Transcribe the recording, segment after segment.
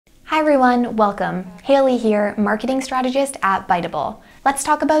Hi everyone, welcome. Haley here, marketing strategist at Biteable. Let's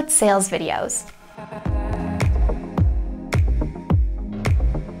talk about sales videos.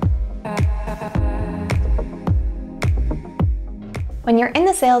 When you're in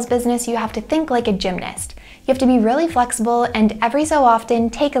the sales business, you have to think like a gymnast. You have to be really flexible and every so often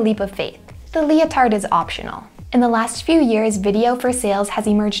take a leap of faith. The leotard is optional. In the last few years, video for sales has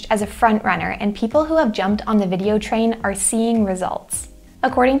emerged as a front runner, and people who have jumped on the video train are seeing results.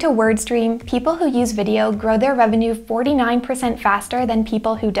 According to WordStream, people who use video grow their revenue 49% faster than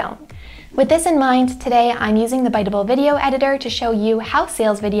people who don't. With this in mind, today I'm using the Biteable video editor to show you how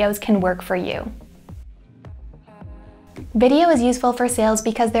sales videos can work for you. Video is useful for sales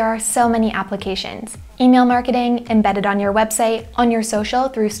because there are so many applications. Email marketing, embedded on your website, on your social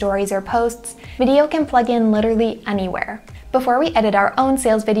through stories or posts, video can plug in literally anywhere. Before we edit our own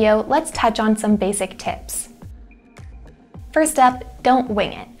sales video, let's touch on some basic tips. First up, don't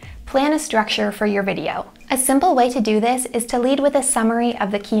wing it. Plan a structure for your video. A simple way to do this is to lead with a summary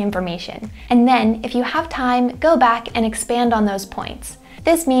of the key information. And then, if you have time, go back and expand on those points.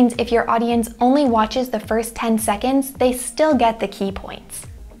 This means if your audience only watches the first 10 seconds, they still get the key points.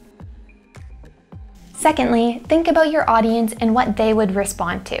 Secondly, think about your audience and what they would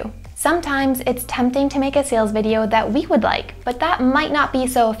respond to. Sometimes it's tempting to make a sales video that we would like, but that might not be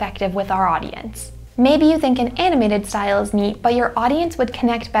so effective with our audience. Maybe you think an animated style is neat, but your audience would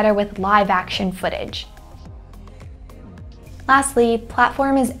connect better with live action footage. Lastly,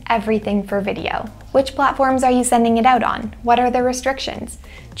 platform is everything for video. Which platforms are you sending it out on? What are the restrictions?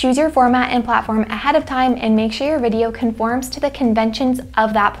 Choose your format and platform ahead of time and make sure your video conforms to the conventions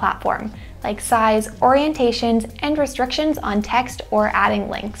of that platform, like size, orientations, and restrictions on text or adding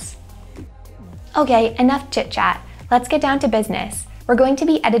links. Okay, enough chit-chat. Let's get down to business. We're going to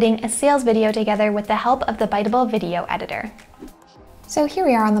be editing a sales video together with the help of the Biteable video editor. So here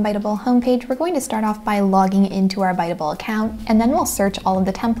we are on the Biteable homepage. We're going to start off by logging into our Biteable account, and then we'll search all of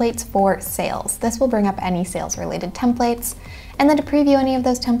the templates for sales. This will bring up any sales related templates. And then to preview any of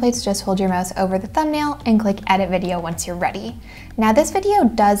those templates, just hold your mouse over the thumbnail and click edit video once you're ready. Now this video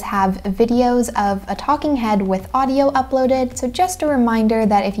does have videos of a talking head with audio uploaded. So just a reminder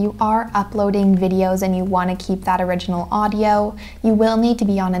that if you are uploading videos and you want to keep that original audio, you will need to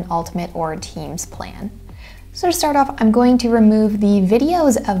be on an Ultimate or Teams plan. So to start off, I'm going to remove the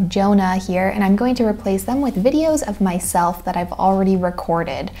videos of Jonah here, and I'm going to replace them with videos of myself that I've already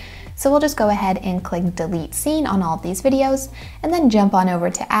recorded. So we'll just go ahead and click delete scene on all of these videos, and then jump on over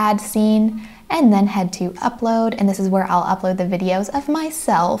to add scene, and then head to upload, and this is where I'll upload the videos of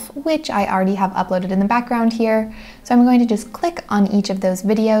myself, which I already have uploaded in the background here. So I'm going to just click on each of those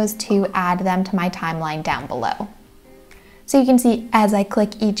videos to add them to my timeline down below. So you can see as I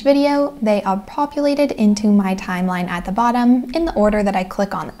click each video, they are populated into my timeline at the bottom in the order that I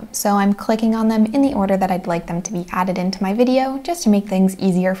click on them. So I'm clicking on them in the order that I'd like them to be added into my video, just to make things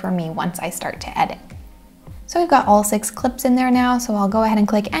easier for me once I start to edit. So we've got all 6 clips in there now, so I'll go ahead and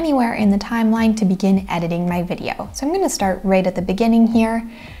click anywhere in the timeline to begin editing my video. So I'm going to start right at the beginning here.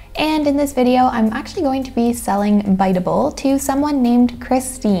 And in this video, I'm actually going to be selling Biteable to someone named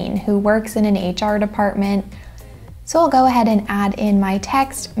Christine, who works in an HR department. So I'll go ahead and add in my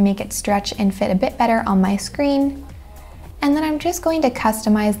text, make it stretch and fit a bit better on my screen. And then I'm just going to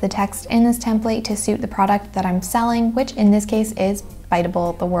customize the text in this template to suit the product that I'm selling, which in this case is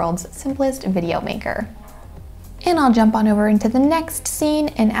Biteable, the world's simplest video maker. And I'll jump on over into the next scene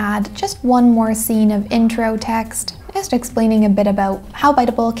and add just one more scene of intro text, just explaining a bit about how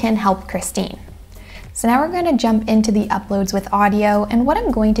Biteable can help Christine. So now we're going to jump into the uploads with audio, and what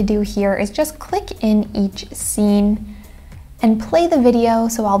I'm going to do here is just click in each scene and play the video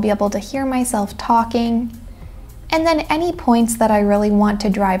so I'll be able to hear myself talking. And then any points that I really want to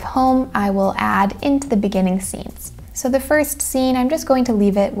drive home, I will add into the beginning scenes. So the first scene, I'm just going to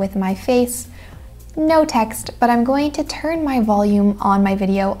leave it with my face, no text, but I'm going to turn my volume on my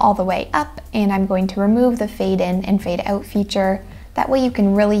video all the way up, and I'm going to remove the fade in and fade out feature. That way you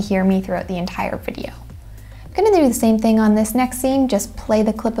can really hear me throughout the entire video. I'm going to do the same thing on this next scene, just play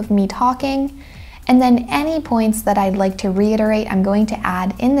the clip of me talking, and then any points that I'd like to reiterate, I'm going to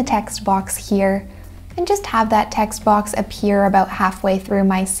add in the text box here, and just have that text box appear about halfway through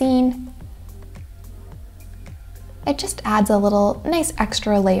my scene. It just adds a little nice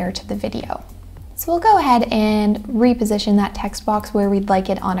extra layer to the video. So we'll go ahead and reposition that text box where we'd like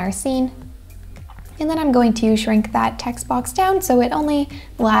it on our scene. And then I'm going to shrink that text box down so it only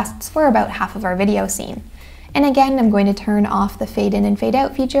lasts for about half of our video scene. And again, I'm going to turn off the fade in and fade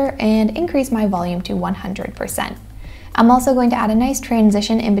out feature and increase my volume to 100%. I'm also going to add a nice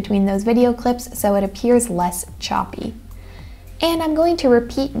transition in between those video clips so it appears less choppy. And I'm going to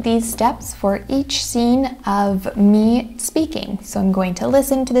repeat these steps for each scene of me speaking. So I'm going to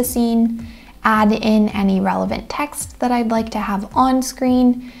listen to the scene, add in any relevant text that I'd like to have on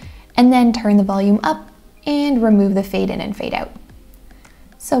screen, and then turn the volume up and remove the fade in and fade out.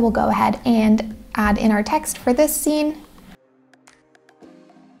 So we'll go ahead and add in our text for this scene.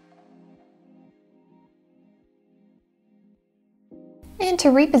 And to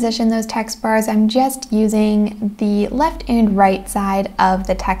reposition those text bars, I'm just using the left and right side of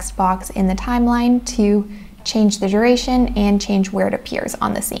the text box in the timeline to change the duration and change where it appears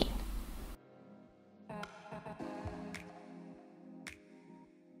on the scene.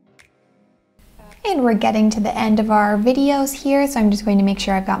 And we're getting to the end of our videos here, so I'm just going to make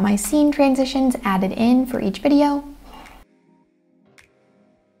sure I've got my scene transitions added in for each video.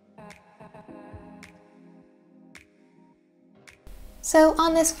 So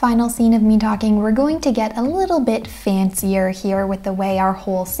on this final scene of me talking, we're going to get a little bit fancier here with the way our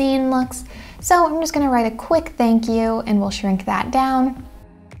whole scene looks. So I'm just going to write a quick thank you and we'll shrink that down.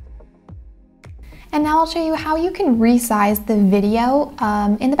 And now I'll show you how you can resize the video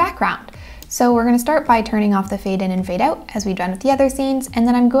in the background. So we're going to start by turning off the fade in and fade out as we've done with the other scenes, and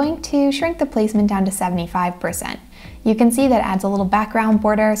then I'm going to shrink the placement down to 75%. You can see that adds a little background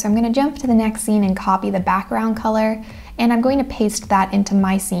border, so I'm going to jump to the next scene and copy the background color, and I'm going to paste that into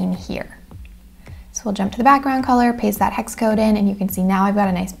my scene here. So we'll jump to the background color, paste that hex code in, and you can see now I've got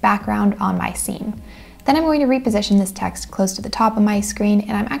a nice background on my scene. Then I'm going to reposition this text close to the top of my screen,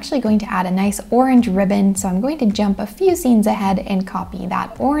 and I'm actually going to add a nice orange ribbon, so I'm going to jump a few scenes ahead and copy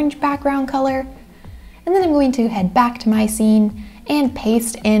that orange background color. And then I'm going to head back to my scene and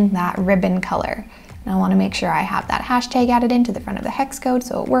paste in that ribbon color. And I want to make sure I have that hashtag added into the front of the hex code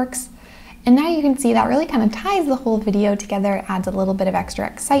so it works. And now you can see that really kind of ties the whole video together, adds a little bit of extra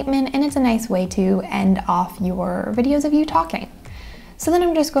excitement, and it's a nice way to end off your videos of you talking. So then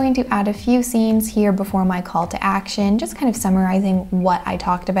I'm just going to add a few scenes here before my call to action, just kind of summarizing what I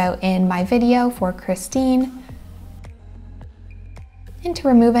talked about in my video for Christine. And to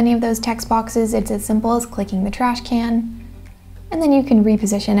remove any of those text boxes, it's as simple as clicking the trash can, and then you can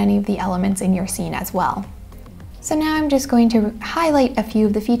reposition any of the elements in your scene as well. So now I'm just going to highlight a few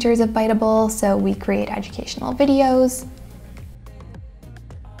of the features of Biteable. So we create educational videos.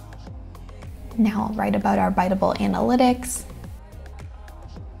 Now I'll write about our Biteable analytics.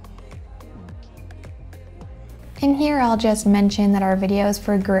 And here I'll just mention that our videos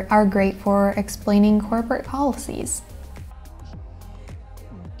are great for explaining corporate policies.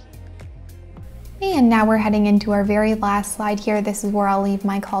 And now we're heading into our very last slide here. This is where I'll leave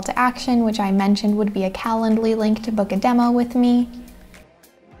my call to action, which I mentioned would be a Calendly link to book a demo with me.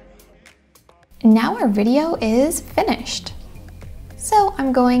 Now our video is finished. So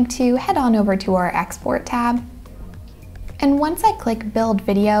I'm going to head on over to our export tab. And once I click build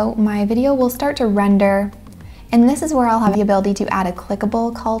video, my video will start to render. And this is where I'll have the ability to add a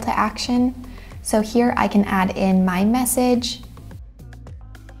clickable call to action. So here I can add in my message,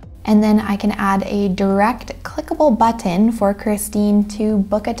 and then I can add a direct clickable button for Christine to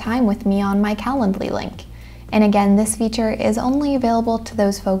book a time with me on my Calendly link. And again, this feature is only available to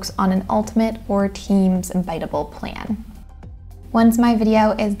those folks on an Ultimate or Teams Biteable plan. Once my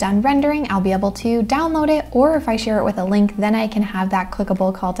video is done rendering, I'll be able to download it, or if I share it with a link, then I can have that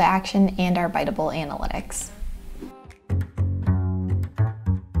clickable call to action and our Biteable analytics.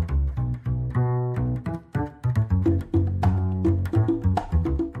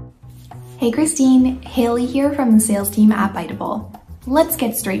 Hey Christine, Haley here from the sales team at Biteable. Let's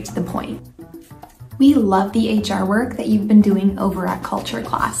get straight to the point. We love the HR work that you've been doing over at Culture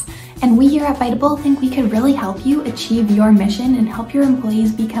Class, and we here at Biteable think we could really help you achieve your mission and help your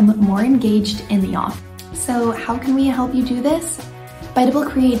employees become more engaged in the office. So how can we help you do this? Biteable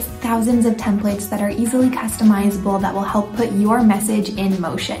creates thousands of templates that are easily customizable that will help put your message in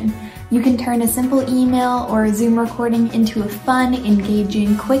motion. You can turn a simple email or a Zoom recording into a fun,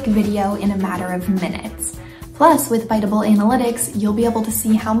 engaging, quick video in a matter of minutes. Plus, with Biteable Analytics, you'll be able to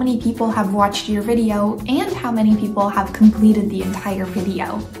see how many people have watched your video and how many people have completed the entire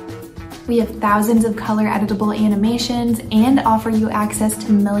video. We have thousands of color editable animations and offer you access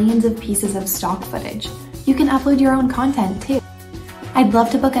to millions of pieces of stock footage. You can upload your own content too. I'd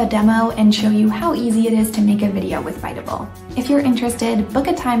love to book a demo and show you how easy it is to make a video with Biteable. If you're interested, book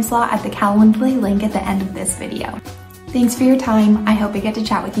a time slot at the Calendly link at the end of this video. Thanks for your time. I hope I get to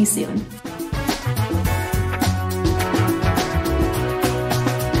chat with you soon.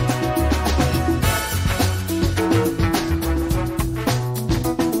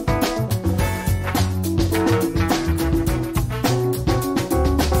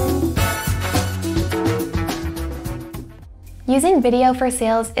 Using video for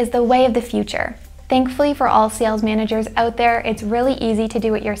sales is the way of the future. Thankfully for all sales managers out there, it's really easy to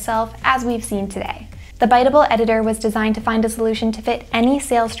do it yourself, as we've seen today. The Biteable editor was designed to find a solution to fit any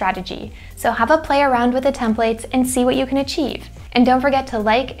sales strategy, so have a play around with the templates and see what you can achieve. And don't forget to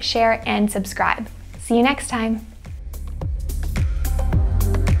like, share, and subscribe. See you next time.